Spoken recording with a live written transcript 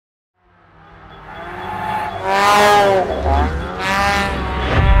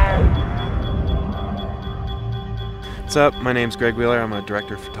What's up? My name's Greg Wheeler. I'm a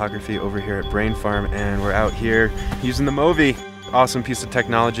director of photography over here at Brain Farm, and we're out here using the MoVi. Awesome piece of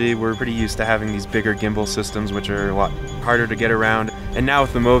technology. We're pretty used to having these bigger gimbal systems, which are a lot harder to get around. And now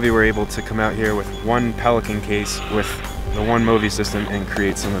with the MoVi, we're able to come out here with one Pelican case with the one MoVi system and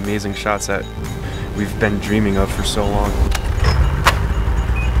create some amazing shots that we've been dreaming of for so long.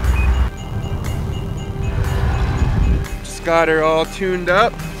 Just got her all tuned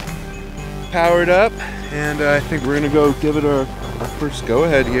up, powered up, and I think we're gonna go give it our first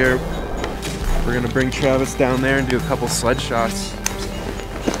go-ahead here. We're gonna bring Travis down there and do a couple sled shots.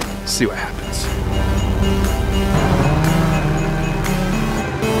 See what happens.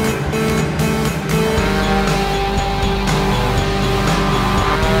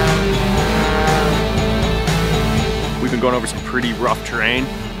 We've been going over some pretty rough terrain.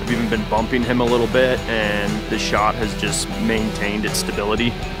 I've even been bumping him a little bit, and the shot has just maintained its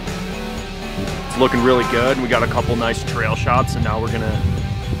stability. It's looking really good. We got a couple nice trail shots, and now we're gonna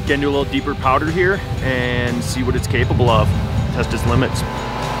get into a little deeper powder here and see what it's capable of. Test its limits.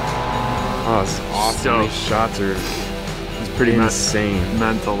 Oh, it's awesome. So, these shots are pretty insane.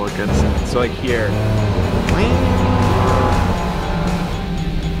 Mental looking. So like here,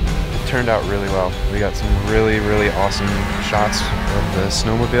 it turned out really well. We got some really awesome shots of the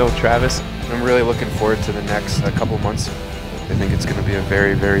Snowmobile with Travis. I'm really looking forward to the next couple months. I think it's going to be a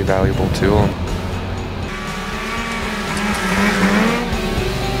very valuable tool.